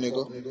fuck money.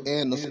 nigga.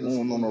 And the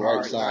spoon on the All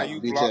right right, now side,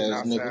 you bitch blocked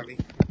ass now, nigga. Sally.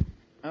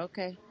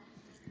 Okay.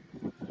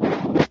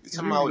 You talking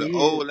You about what the weird.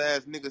 old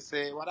ass nigga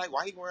said?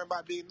 Why he worrying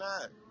about Big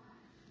Nine?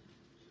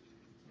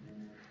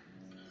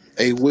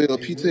 Hey Will,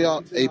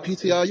 PTR, hey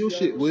PTR your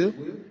shit, Will.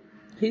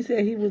 He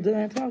said he was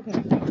done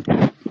talking.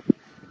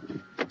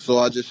 So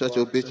I just shut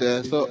your bitch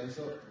ass up.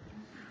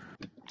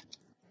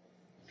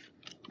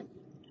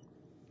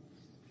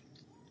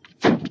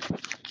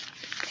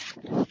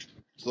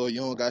 So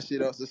you don't got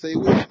shit else to say,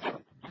 Will?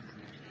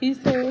 He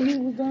said he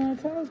was done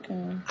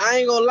talking. I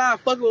ain't gonna lie,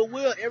 fucking with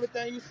Will.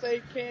 Everything you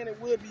say can and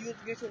will be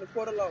used against you in the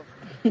court of law.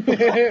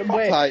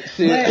 but Type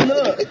shit.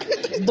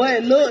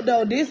 but look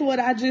though, this what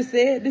I just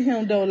said to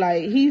him though.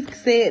 Like he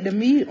said to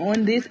me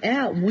on this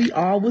app, we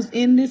all was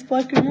in this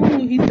fucking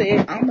room. He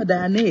said I'ma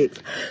die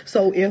next.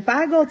 So if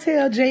I go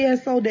tell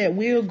JSO that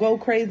Will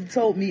Gocraxxy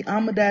told me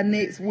I'ma die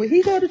next, will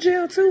he go to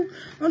jail too?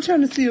 I'm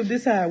trying to see if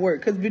this how it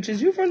work. Cause bitches,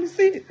 you from the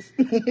six.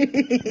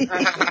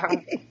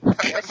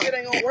 That shit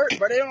ain't gonna work,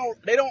 bro.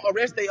 They don't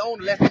arrest their own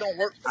unless they don't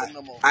work for them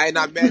no more. I ain't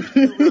not mad at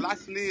you, Lil Real. I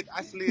slid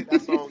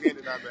that song in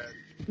and not mad at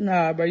you.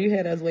 Nah, bro, you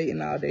had us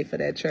waiting all day for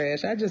that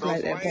trash. I just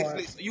like So that I ain't part.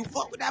 slid. So you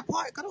fuck with that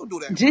part? Cause don't do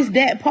that, bro. Just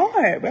that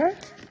part, bro.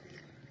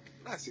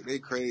 That shit, they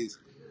crazy.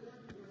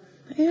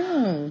 Yeah.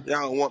 Y'all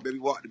don't want Baby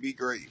Walk to be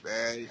great,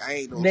 man. I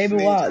ain't no Baby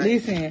snitch. Walk,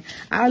 listen,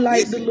 I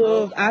like the Listen,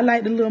 bro.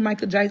 little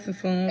Michael Jackson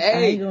songs. I ain't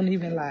Hey, gonna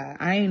even lie.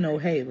 I ain't no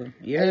hater.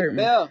 You hey, heard me.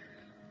 Bell,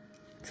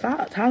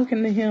 Stop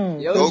talking to him,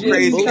 your cause Go you shit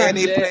ain't crazy, and trying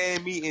they to, bullshit.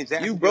 playing me in You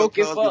Jacksonville broke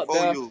as clubs fuck,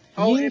 before Bell. you.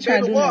 Oh, you ain't and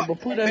trying baby, to do nothing what? but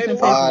put us Baby, in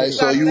what? paper You Alright, with.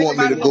 so gotta you think want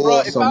me about to it, little go bro.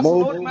 up If some I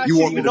more? promoted my You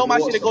shit, want you me to know my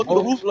go shit up to go some through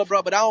the more? roof, little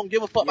bro. But I don't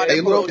give a fuck about Yeah, that Hey,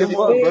 you look, broke promoting as them shit.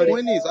 fuck, old Brody.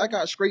 20s, I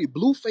got straight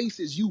blue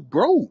faces, you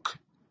broke.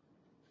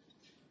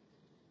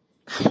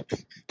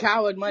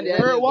 Coward money, You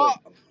that heard nigga. what?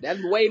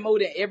 That's way more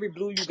than every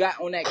blue you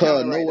got on that Cuz,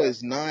 counter right no there.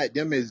 it's not.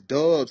 Them is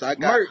dubs. I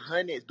got Merch,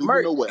 hundreds. Do you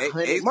merch, know what Hey,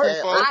 hundreds merch. add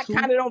up Tufo. I to?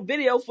 counted on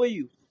video for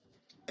you.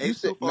 Hey, You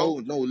said,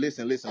 Tufo. no,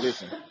 listen.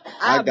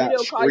 I I got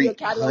video call you and straight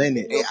count it on Hey,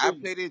 video hundreds. for I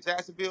you. played in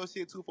Jacksonville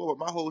shit, Tufo, but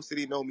my whole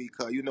city know me,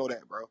 cuz. You know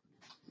that, bro.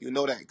 You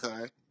know that,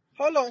 cuz.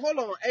 Hold on.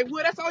 Hey,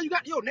 Will, that's all you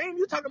got? Your name?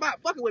 You talking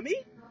about fucking with me?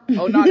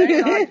 Oh no, that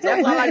ain't all. That's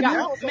Sit your all I ass got.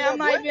 down Man, somewhere, I'm boy.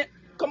 not even.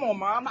 Come on,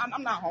 mom.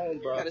 I'm not home,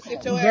 You bro. gotta Come sit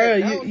on. your ass Girl,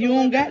 down you somewhere,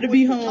 don't man, got to before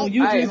be you can home. talk to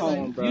You I me, ain't just boy.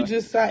 home, you bro.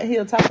 just sat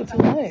here talking too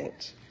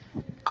much.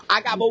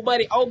 I got more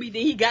money Obi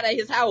than he got at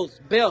his house.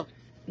 Bill,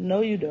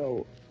 No, you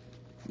don't.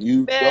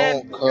 You man,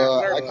 don't, You got the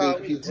cuz. nerve I to call just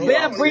me broke. Bill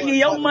I'm PTR the one bringing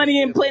your talking to 600. you,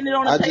 money and baby. putting it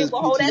on the I just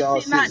table. Ho, that PTR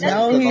shit not. That 600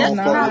 No, because I he's don't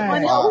that shit fuck not with the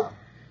funny, not. ho. five.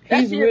 That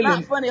He's shit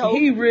not really, funny, ho.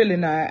 he really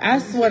not. I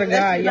swear to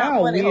That God, shit not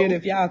y'all funny, weird ho.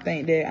 if y'all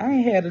think that. I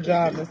ain't had a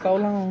job in so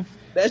long.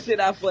 That shit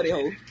not funny,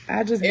 ho.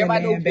 I just been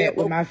Everybody know laying Bill back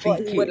with broke my as fuck.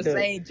 feet He wear the kicked up.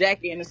 same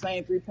jacket and the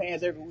same three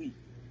pants every week.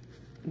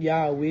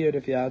 Y'all weird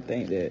if y'all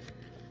think that.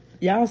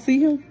 Y'all see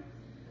him?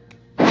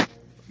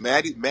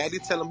 Maddie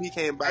tell him he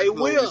can't buy Hey, clothes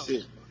and Will.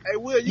 shit. Hey,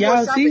 Will, you go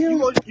Y'all see shopping?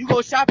 him? You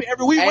go shopping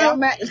every week, Hey, Will?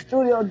 I'm at the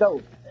studio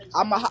though.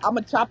 I'm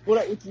a chop it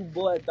up with you,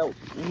 boy. Though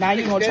Now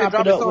you Nigga gonna steady chop it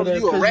dropping up songs with and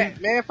us you a cause rat,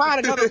 you man. Find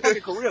another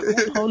fucking career,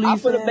 Goofy. I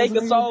police put a ass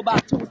Baker nigga. song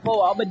about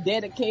 2-4. I'm a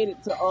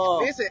dedicated to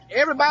Listen,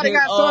 everybody his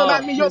got something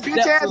about me. Your his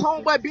bitch ass stepsister.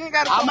 homeboy Ben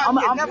got a song I'm about I'm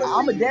me and I'm never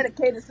I'm a seen me.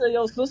 dedicated to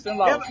your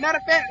sister-in-law. Never, matter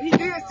of fact, he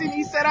did see me.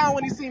 He sat down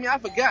when he seen me. I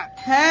forgot.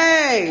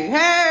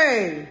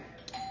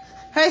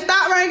 Hey,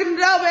 stop ringing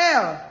the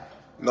doorbell.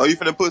 No, you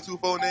finna put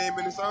 2-4 name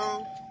in the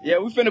song? Yeah,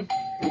 we finna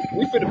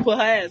put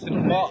her ass in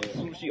the box as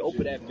soon as she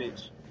open that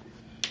bitch.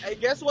 Hey,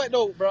 guess what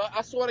though, bro?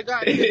 I swear to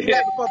God, niggas do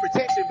that before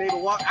protection, baby.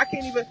 Walk. I Hey,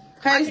 can't even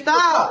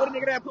fuck with a stop.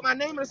 nigga that put my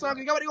name in the song.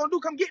 You know what they gonna do?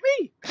 Come get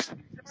me.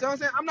 See what I'm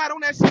saying? I'm not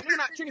on that shit. Nigga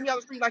not tricking me out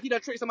the street like he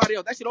done tricked somebody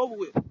else. That shit over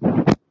with.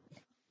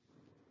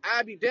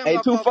 I'd be damn if Hey,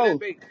 I fall for that 2-4.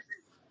 bait.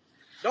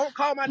 Don't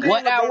call my name,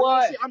 What little that bro. Real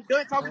was? shit. I'm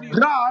done talking to you.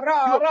 Raw, You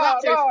raw, a clout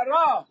raw, raw, chaser.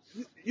 raw.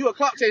 You a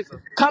clout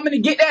chaser. Coming to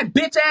get that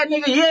bitch ass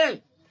nigga, yeah.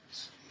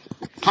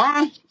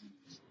 Huh?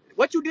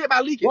 What you did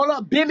by leaking? What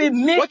up, Bibby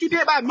What you Mix?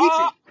 did by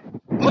Meeching?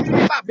 What you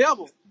did by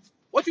Bevel?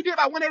 What you did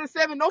by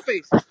 187 No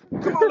Face?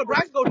 Come on, LeBron,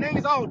 I can go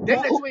names all day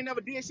Who, that who, you ain't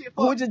never did shit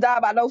for. who just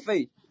died by no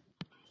face?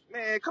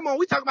 Man, come on,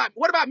 we talking about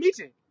what about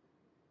Meeching?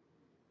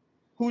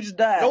 Who just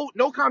died?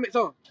 No comments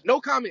on. No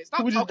comments.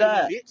 Stop Who just talking to me,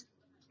 died? bitch.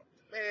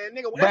 Man,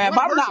 nigga, that's Bruh, if one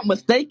I'm person. not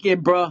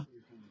mistaken, bruh,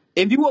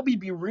 if you want me to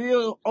be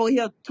real on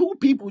here, 2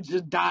 people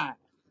just died.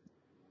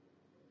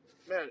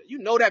 Man, you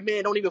know that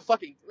man don't even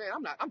fucking man.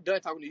 I'm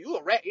done talking to you. You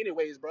a rat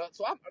anyways, bro.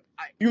 So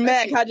You that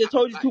mad 'cause shit. I just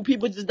told you 2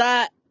 people just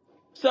died?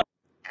 So,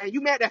 And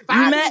you mad that you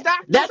 5 mad? niggas died?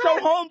 You That's your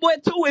mad?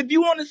 homeboy too. If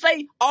you want to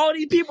say all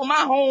these people,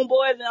 my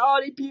homeboys and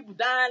all these people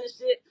dying and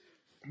shit,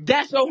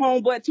 That's your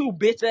homeboy too,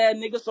 bitch ass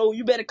nigga. So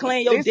you better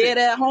claim your Listen, dead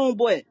ass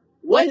homeboy.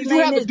 what What his did you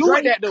name have to is? do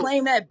with Dre. that though?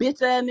 Claim that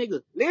bitch ass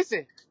nigga.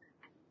 Listen,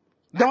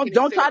 I can't Don't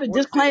even don't say what try I to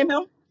want to say disclaim though.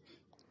 him.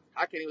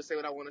 I can't even say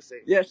what I want to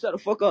say. Yeah, shut the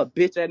fuck up,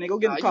 bitch ass nigga. Go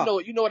get in Nah, the car.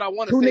 you know what I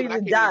want to Two say, but I niggas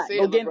can't even died. say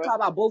Go it, get little in the bro. car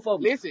by both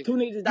of them. Listen, Two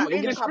niggas you died. Go in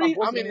get in the the car by street,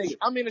 both of them niggas.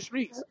 I'm in the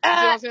streets. You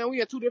see what Ah, I'm saying?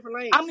 We in two different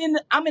lanes.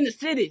 I'm in the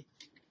city.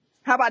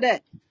 How about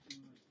that?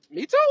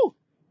 Me too.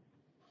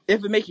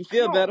 If it make you Come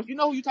feel on, better, you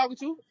know who you talking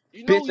to.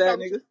 You know who bitch you ass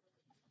talking to. nigga.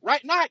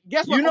 Right now,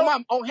 guess what? You know,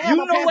 On ham,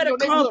 you I'm know where passing to your come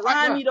neighborhood right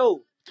find now. me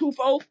though.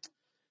 2-4.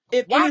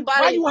 If Why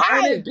anybody you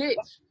on this hiding?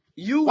 bitch,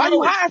 you Why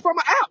you know. hiding from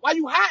an app? Why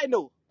you hiding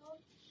though?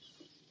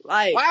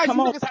 Like, Why is come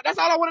you on. niggas? That's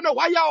all I want to know.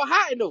 Why y'all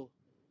hiding though?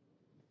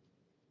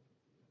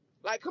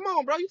 Like, come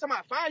on, bro. You talking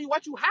about find you?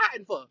 What you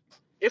hiding for?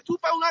 If 2-4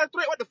 not a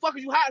threat, what the fuck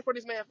is you hiding for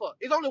this man for?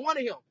 It's only one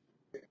of him.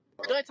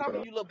 Done talking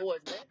to you little boys,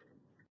 man.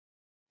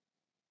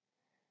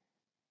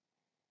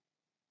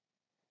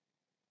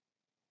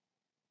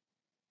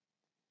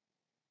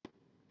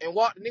 And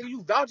what nigga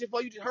you vouching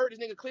for? You just heard this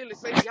nigga clearly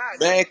say he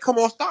hiding Man, something. come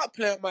on, stop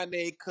playing with my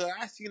name, cuz.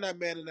 I seen that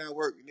man in that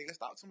work, nigga.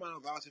 Stop talking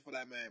about vouching for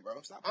that man,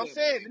 bro. Stop I'm playing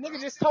with my saying name, the bro.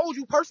 nigga just told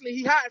you personally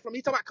he hiding from.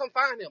 He talking about come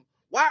find him.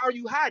 Why are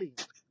you hiding?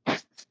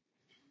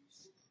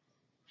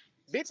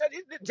 Bitch,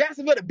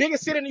 Jacksonville, the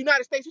biggest city in the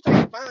United States. You talking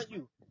about find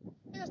you.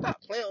 Man, stop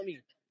playing with me.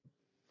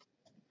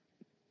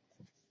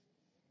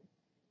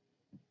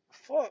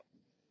 Fuck.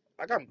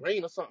 Like I'm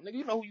green or something. Nigga,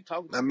 you know who you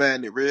talking That to.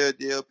 man, the real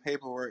deal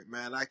paperwork,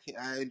 man. I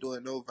ain't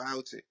doing no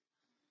vouching.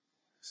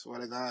 Swear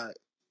to God.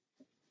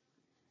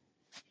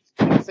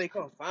 Nigga say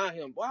come find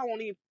him. Boy, I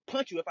won't even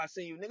punch you if I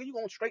see you. Nigga, you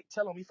gonna straight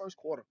tell on me first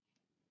quarter.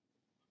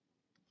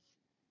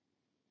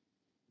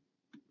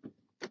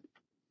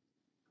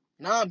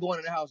 Now I'm going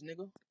in the house,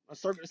 nigga. I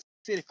circuit the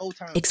city 4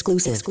 times.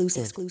 Exclusive.